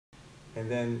and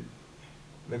then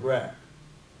the grab.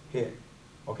 Here.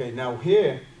 Okay, now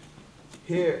here,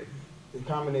 the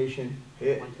combination,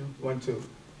 hit, 1, 2,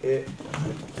 hit,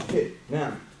 hit.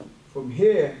 Now, from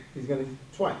here, he's gonna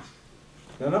twice.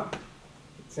 No,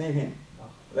 same hand.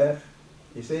 Left,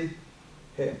 you see?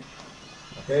 Hit.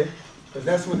 Okay? Because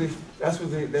that's what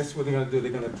they're gonna do.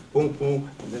 They're gonna boom, boom,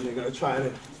 and then they're gonna try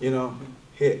to,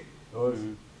 hit.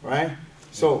 Right?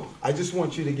 So I just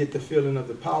want you to get the feeling of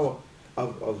the power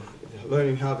of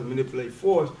learning how to manipulate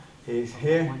force. He's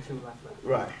here. 1, 2, left.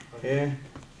 Right. Here.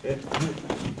 Hit.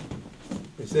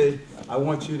 You see? I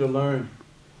want you to learn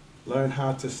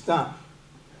how to stop.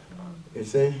 You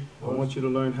see? I want you to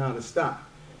learn how to stop.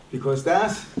 Because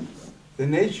that's the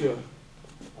nature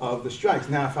of the strikes.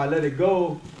 Now, if I let it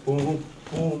go, boom,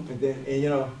 boom, and then,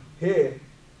 here,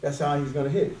 that's how he's going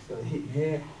to hit. He's going to hit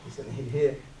here, he's going to hit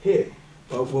here, here.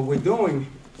 But what we're doing,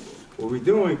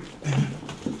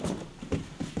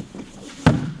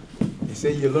 you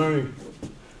say you learn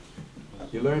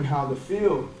how to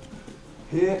feel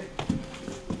here.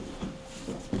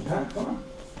 Huh? Come on.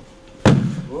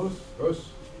 Force.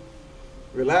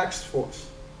 Relax, force.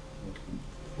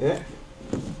 Yeah.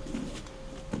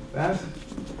 Fast.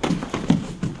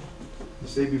 You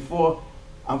say before,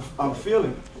 I'm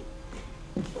feeling.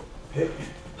 Hit.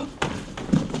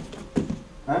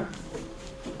 Huh?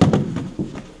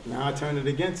 Now I turn it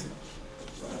against it.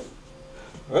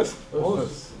 Us?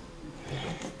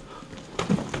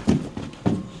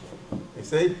 You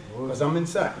see? Because I'm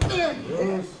inside.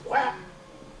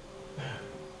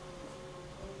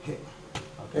 Hit.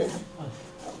 Okay?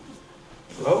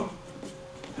 Slow.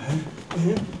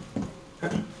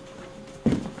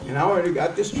 And I already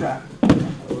got this trap.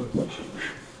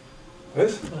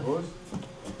 This?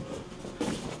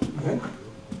 Okay.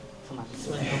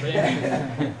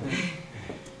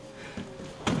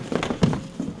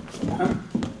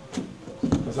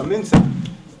 Because I'm inside.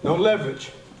 No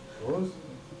leverage.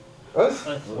 Us?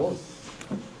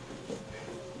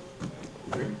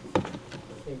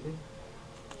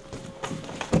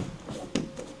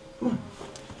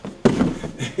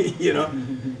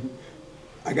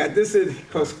 I got this in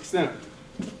because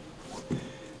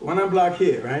when I block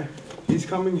here, right? He's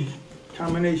coming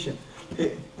combination.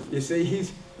 Here. You see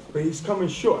he's coming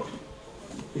short.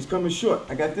 He's coming short.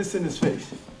 I got this in his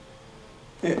face.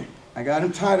 Here. I got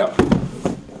him tied up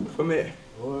from here.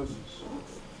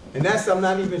 And I'm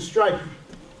not even striking.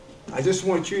 I just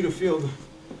want you to feel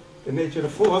the nature of the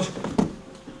force.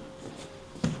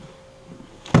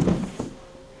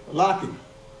 Locking.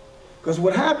 Because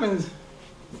what happens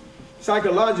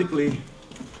psychologically,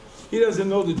 he doesn't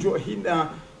know the draw.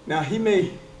 Now he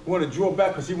may want to draw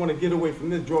back because he want to get away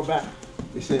from this, draw back.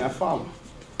 They say, I follow.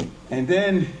 And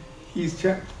then he's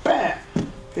checked, bam,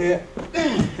 here,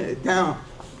 down,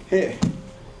 here,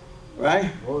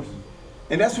 right?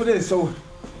 And that's what it is. So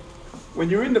when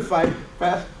you're in the fight,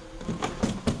 fast,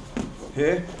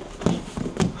 here,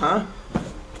 time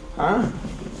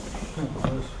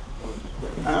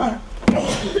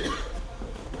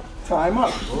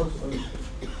up.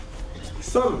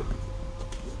 Subtly.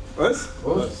 Us?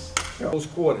 Close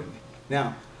quarter.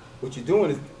 Now, what you're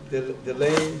doing is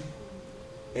delaying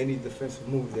any defensive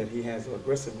move that he has or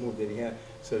aggressive move that he has,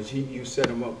 so that you set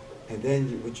him up. And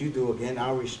then what you do again,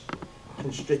 our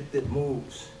constricted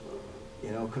moves,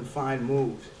 confined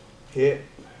moves. Hit.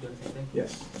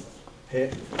 Yes.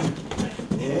 Hit.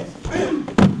 Yeah.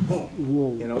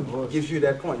 Boom. Gives you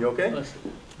that point. You okay?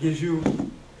 Gives you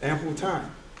ample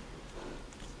time.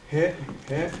 Hit.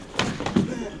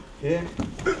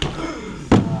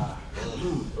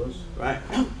 Right.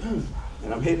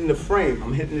 And I'm hitting the frame.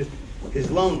 I'm hitting his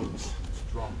lungs.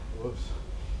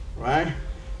 Right?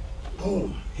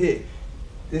 Boom. Hit.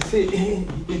 This hit, he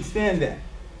can stand that.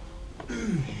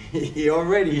 He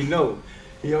knows.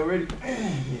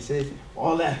 He says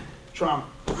all that trauma.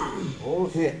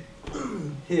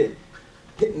 Hit.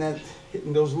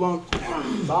 Hitting those lungs.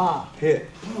 Hit.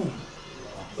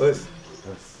 Listen.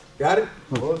 Got it?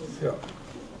 Yeah.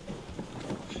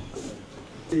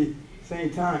 See, same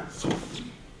time,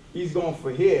 he's going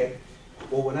for here,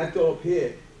 but when I throw up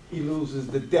here, he loses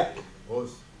the depth. And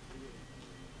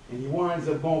he winds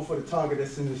up going for the target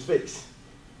that's in his face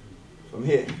from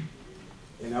here.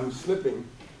 And I'm slipping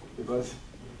because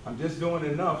I'm just doing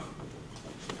enough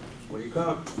when you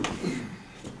come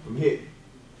from here.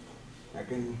 I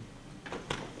can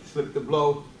slip the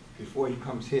blow before he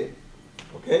comes here.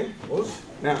 Okay?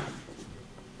 Now,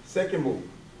 second move.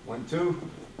 1, 2.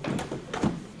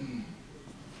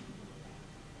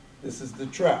 This is the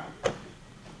trap.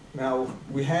 Now,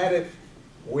 we had it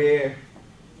where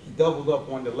he doubled up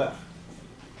on the left.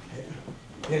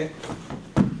 Here.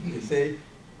 You see,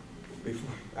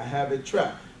 before I have it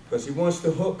trapped, because he wants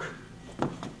to hook,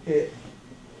 hit,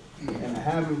 and I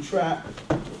have him trapped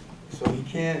so he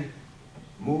can't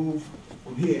move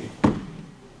from here.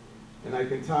 And I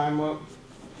can tie him up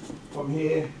from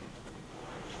here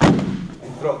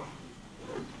and throw.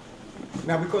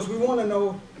 Now, because we want to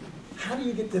know, how do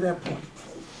you get to that point?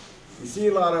 You see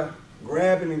a lot of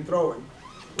grabbing and throwing.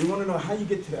 We want to know how you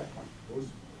get to that point.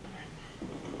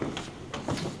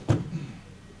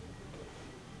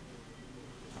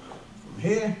 From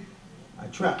here, I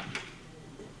trap.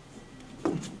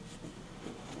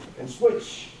 And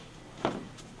switch.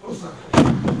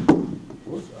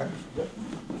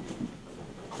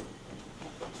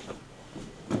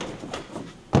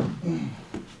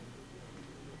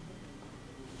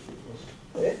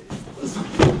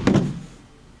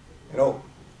 And over.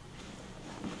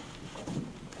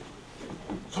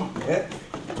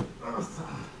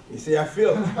 You see, I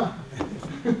feel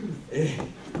it.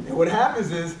 And what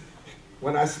happens is,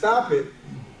 when I stop it,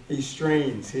 he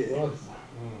strains here.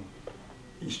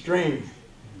 He strains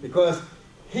because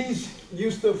he's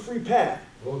used to a free path.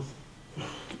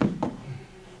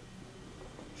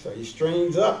 So he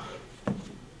strains up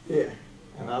here,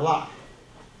 and I lock.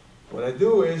 What I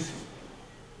do is,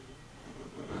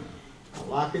 I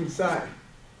lock inside.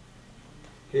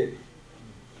 Here.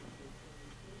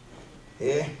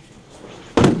 Here.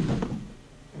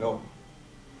 And over.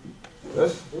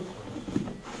 This.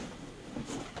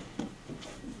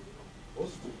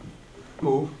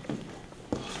 Move.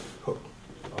 Hook.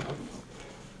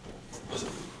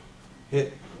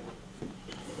 Hit.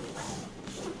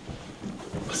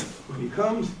 When he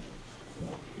comes,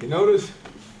 you notice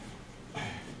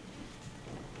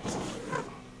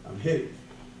I'm hitting.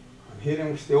 I'm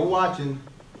hitting, still watching.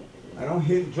 I don't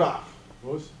hit and drop.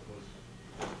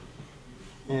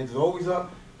 Hands always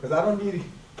up, because I don't need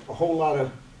a whole lot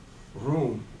of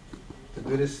room to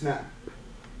do this snap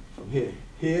from here.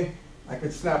 Here, I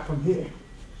can snap from here.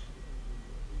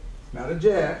 It's not a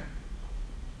jab.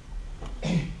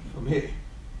 From here.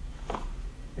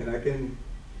 And I can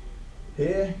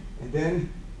here, and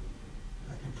then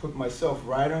I can put myself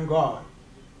right on guard,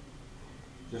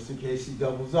 just in case he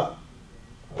doubles up.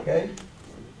 Okay?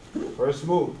 First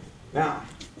move. Now,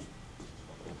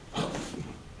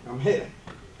 I'm here.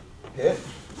 Hit.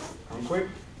 I'm quick.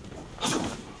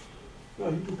 No,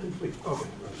 you can complete. Okay.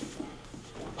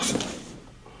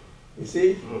 You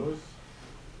see?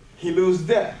 He loses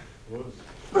depth.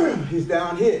 He's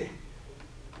down here.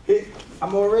 Hit.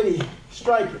 I'm already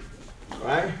striking,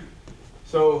 right?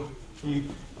 So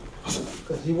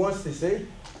because he wants to see,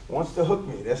 wants to hook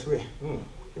me. That's where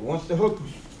he wants to hook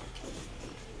me.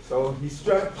 So he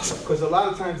strikes, because a lot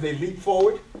of times they leap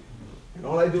forward, and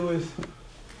all I do is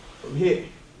from here.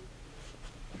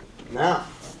 Now,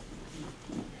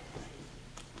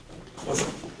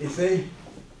 you see,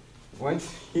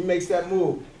 once he makes that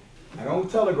move, I don't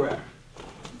telegraph.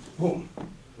 Boom.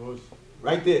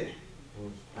 Right there.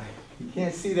 You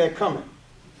can't see that coming.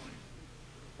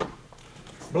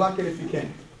 Block it if you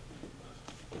can.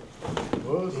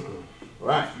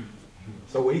 Right.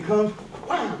 So when he comes,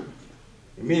 wham,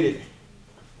 immediately.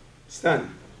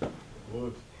 Stun.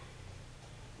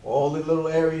 All the little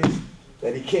areas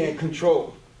that he can't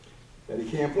control, that he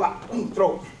can't block,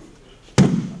 throw.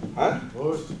 Huh?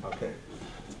 Okay.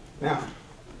 Now,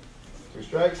 2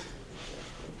 strikes.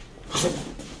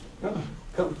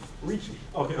 Come, reach me.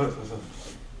 Okay,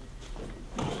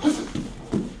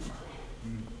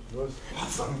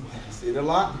 see the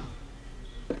lock?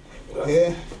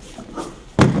 Here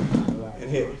and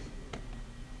here.